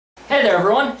Hey there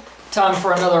everyone, time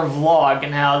for another vlog.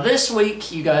 Now this week,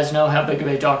 you guys know how big of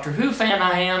a Doctor Who fan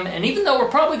I am, and even though we're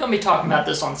probably going to be talking about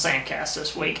this on Samcast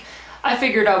this week, I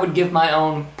figured I would give my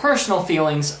own personal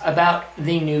feelings about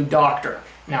the new Doctor.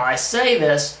 Now I say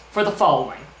this for the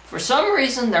following. For some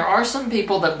reason, there are some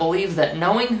people that believe that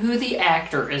knowing who the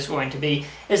actor is going to be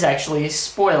is actually a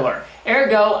spoiler.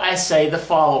 Ergo, I say the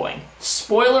following.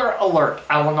 Spoiler alert,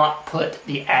 I will not put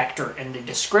the actor in the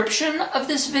description of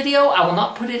this video. I will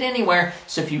not put it anywhere.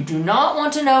 So if you do not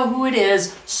want to know who it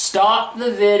is, stop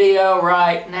the video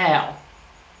right now.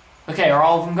 Okay, are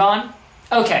all of them gone?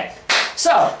 Okay,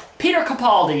 so Peter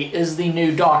Capaldi is the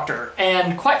new Doctor,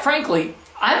 and quite frankly,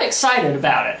 I'm excited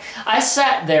about it. I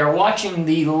sat there watching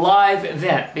the live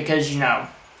event because, you know,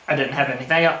 I didn't have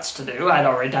anything else to do. I'd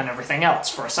already done everything else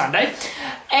for a Sunday.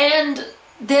 And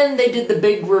then they did the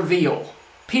big reveal.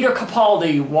 Peter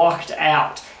Capaldi walked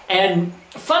out. And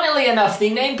funnily enough,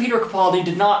 the name Peter Capaldi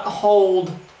did not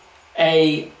hold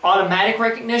an automatic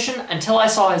recognition until I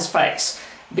saw his face.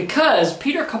 Because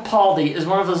Peter Capaldi is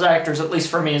one of those actors, at least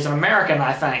for me as an American,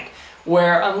 I think,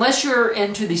 where unless you're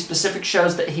into the specific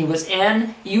shows that he was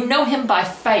in, you know him by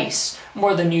face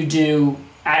more than you do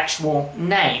actual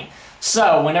name.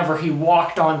 So whenever he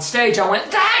walked on stage, I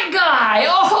went, that guy!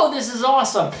 Oh, this is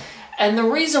awesome! And the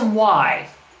reason why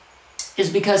is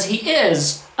because he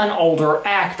is an older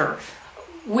actor.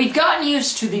 We've gotten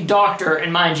used to the Doctor,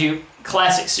 and mind you,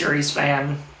 classic series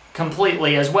fan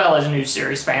completely as well as a new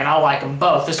series fan. I like them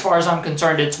both. As far as I'm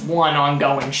concerned, it's one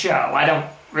ongoing show. I don't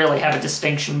really have a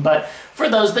distinction, but for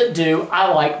those that do,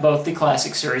 I like both the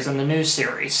classic series and the new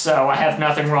series, so I have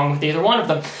nothing wrong with either one of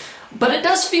them. But it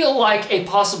does feel like a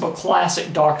possible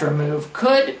classic Doctor move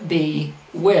could be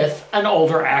with an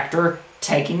older actor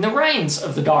taking the reins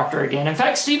of the Doctor again. In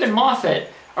fact, Stephen Moffat,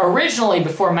 originally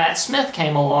before Matt Smith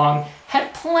came along,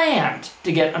 had planned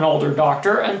to get an older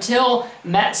Doctor until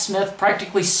Matt Smith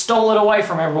practically stole it away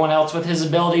from everyone else with his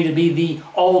ability to be the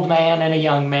old man in a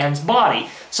young man's body.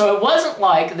 So it wasn't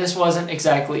like this wasn't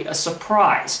exactly a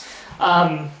surprise.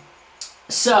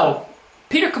 So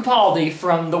Peter Capaldi,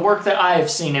 from the work that I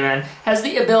have seen him in, has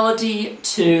the ability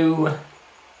to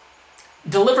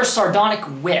deliver sardonic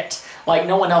wit like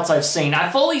no one else I've seen. I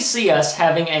fully see us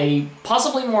having a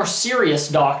possibly more serious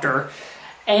Doctor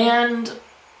and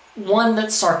one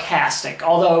that's sarcastic,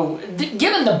 although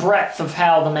given the breadth of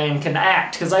how the man can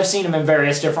act, because I've seen him in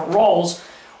various different roles,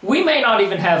 we may not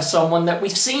even have someone that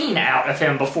we've seen out of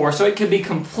him before, so it could be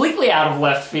completely out of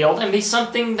left field and be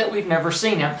something that we've never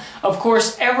seen him. Of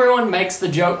course, everyone makes the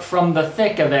joke from the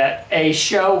thick of it, a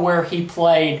show where he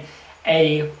played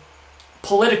a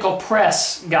political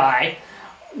press guy,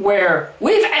 where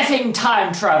we've effing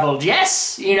time traveled,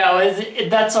 yes? You know,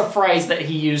 that's a phrase that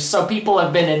he used, so people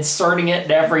have been inserting it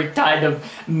in every kind of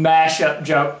mashup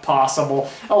joke possible.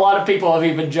 A lot of people have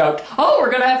even joked, oh,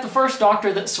 we're going to have the first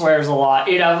Doctor that swears a lot,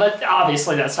 you know, but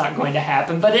obviously that's not going to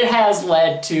happen, but it has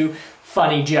led to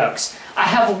funny jokes. I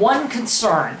have one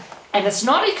concern, and it's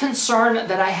not a concern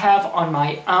that I have on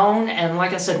my own, and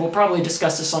like I said, we'll probably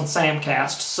discuss this on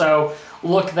Samcast, so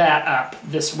look that up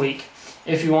this week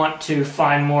if you want to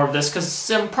find more of this, because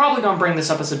I'm probably going to bring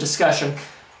this up as a discussion.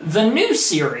 The new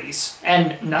series,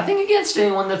 and nothing against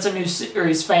anyone that's a new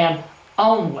series fan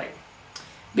only,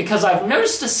 because I've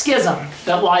noticed a schism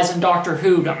that lies in Doctor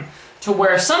Whodom, to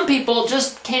where some people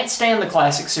just can't stand the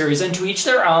classic series, and to each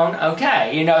their own,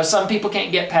 okay. You know, some people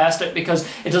can't get past it because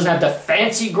it doesn't have the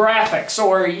fancy graphics,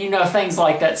 or, you know, things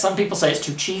like that. Some people say it's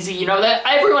too cheesy, you know, that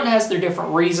everyone has their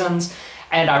different reasons,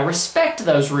 and I respect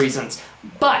those reasons.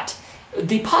 But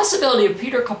the possibility of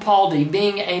Peter Capaldi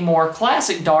being a more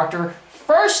classic Doctor,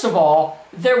 first of all,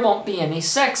 there won't be any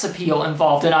sex appeal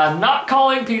involved, and I'm not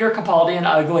calling Peter Capaldi an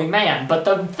ugly man, but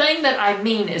the thing that I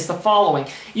mean is the following.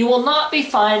 You will not be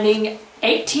finding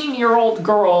 18-year-old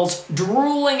girls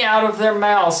drooling out of their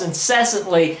mouths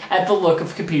incessantly at the look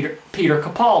of Peter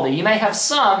Capaldi. You may have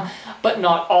some, but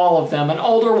not all of them. An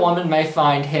older woman may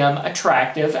find him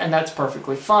attractive, and that's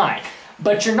perfectly fine.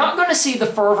 But you're not going to see the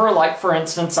fervor, like, for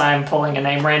instance, I'm pulling a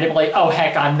name randomly. Oh,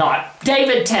 heck, I'm not.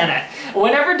 David Tennant.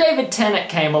 Whenever David Tennant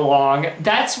came along,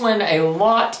 that's when a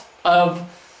lot of...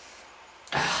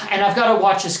 And I've got to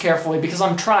watch this carefully because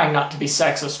I'm trying not to be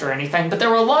sexist or anything, but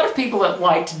there were a lot of people that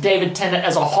liked David Tennant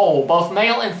as a whole, both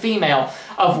male and female,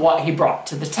 of what he brought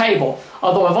to the table.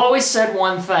 Although I've always said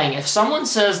one thing. If someone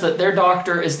says that their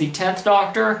Doctor is the 10th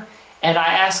Doctor, and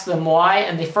I ask them why,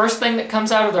 and the first thing that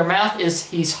comes out of their mouth is,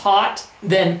 he's hot,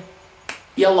 then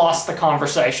you lost the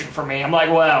conversation for me. I'm like,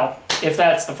 well, if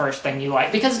that's the first thing you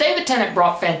like. Because David Tennant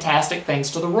brought fantastic things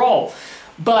to the role.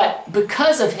 But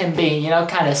because of him being, you know,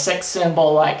 kind of sex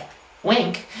symbol, like,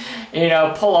 wink, you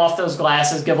know, pull off those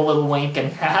glasses, give a little wink,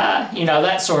 and haha, you know,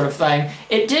 that sort of thing.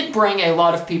 It did bring a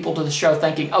lot of people to the show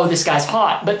thinking, oh, this guy's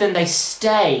hot, but then they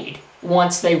stayed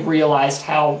once they realized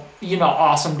how, you know,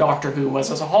 awesome Doctor Who was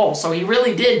as a whole. So he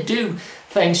really did do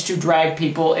things to drag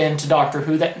people into Doctor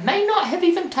Who that may not have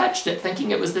even touched it, thinking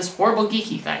it was this horrible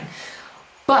geeky thing.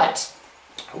 But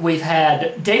we've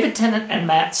had David Tennant and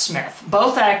Matt Smith,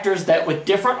 both actors that with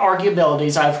different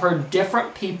arguabilities. I've heard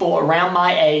different people around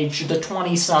my age, the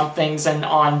 20-somethings and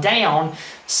on down,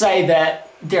 say that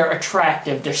they're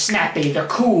attractive, they're snappy, they're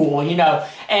cool, you know.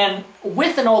 And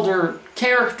with an older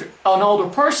character, an older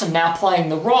person now playing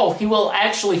the role, he will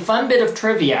actually, fun bit of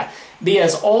trivia, be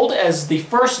as old as the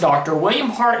first Doctor,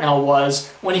 William Hartnell, was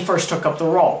when he first took up the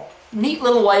role. Neat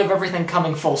little way of everything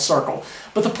coming full circle.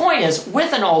 But the point is,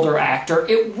 with an older actor,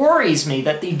 it worries me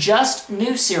that the just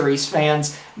new series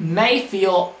fans may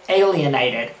feel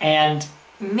alienated. And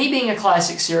me being a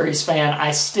classic series fan,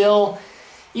 I still,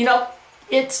 you know,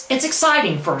 it's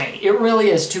exciting for me. It really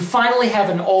is, to finally have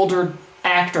an older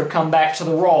actor come back to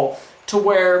the role to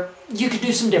where you could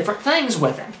do some different things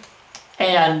with him.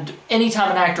 And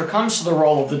anytime an actor comes to the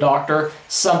role of the Doctor,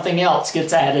 something else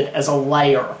gets added as a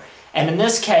layer. And in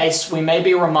this case, we may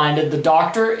be reminded the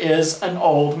Doctor is an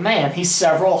old man. He's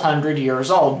several hundred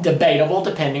years old. Debatable,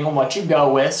 depending on what you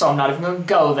go with, so I'm not even going to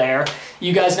go there.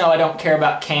 You guys know I don't care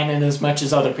about canon as much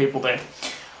as other people do.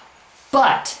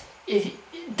 But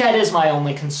that is my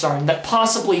only concern, that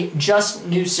possibly just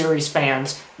new series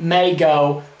fans may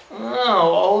go,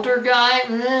 oh, older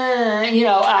guy? You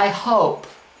know, I hope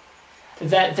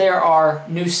that there are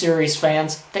new series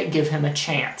fans that give him a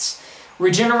chance.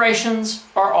 Regenerations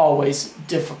are always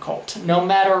difficult, no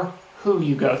matter who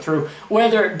you go through,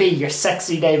 whether it be your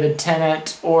sexy David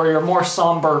Tennant or your more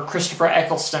somber Christopher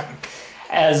Eccleston,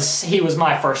 as he was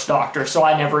my first Doctor, so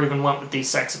I never even went with the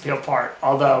sex appeal part,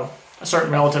 although a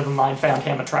certain relative of mine found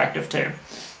him attractive too.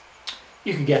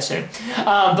 You can guess who.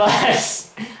 But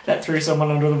that threw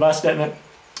someone under the bus, didn't it?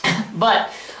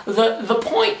 But the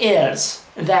point is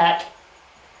that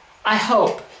I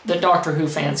hope that Doctor Who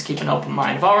fans keep an open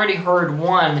mind. I've already heard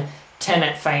one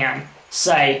Tennant fan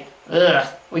say, ugh,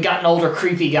 we got an older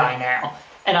creepy guy now.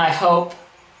 And I hope,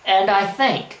 and I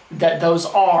think, that those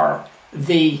are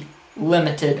the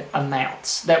limited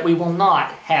amounts. That we will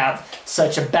not have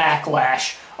such a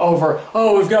backlash over,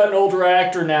 oh, we've got an older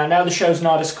actor now the show's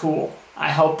not as cool.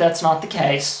 I hope that's not the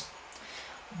case.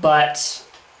 But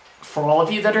for all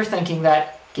of you that are thinking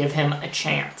that, give him a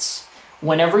chance.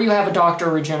 Whenever you have a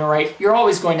Doctor regenerate, you're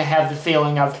always going to have the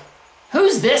feeling of,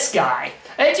 who's this guy?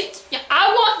 I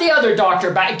want the other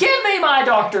Doctor back. Give me my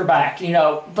Doctor back, you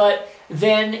know. But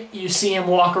then you see him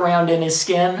walk around in his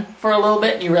skin for a little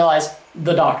bit and you realize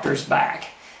the Doctor's back.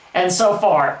 And so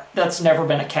far, that's never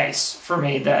been a case for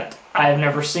me, that I have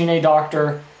never seen a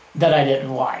Doctor that I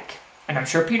didn't like. And I'm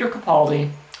sure Peter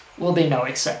Capaldi will be no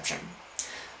exception.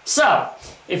 So,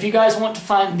 if you guys want to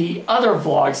find the other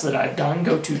vlogs that I've done,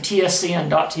 go to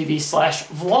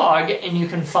tscn.tv/vlog and you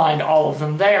can find all of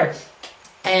them there.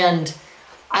 And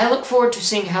I look forward to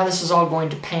seeing how this is all going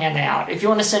to pan out. If you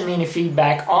want to send me any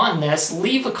feedback on this,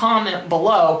 leave a comment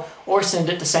below or send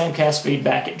it to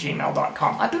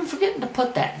samcastfeedback@gmail.com. I've been forgetting to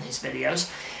put that in these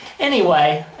videos.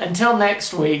 Anyway, until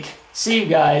next week, see you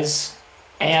guys,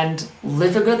 and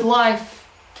live a good life,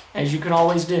 as you can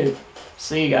always do.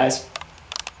 See you guys.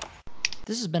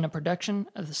 This has been a production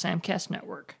of the Samcast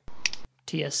Network.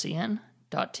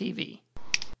 tscn.tv.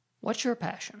 What's your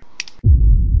passion?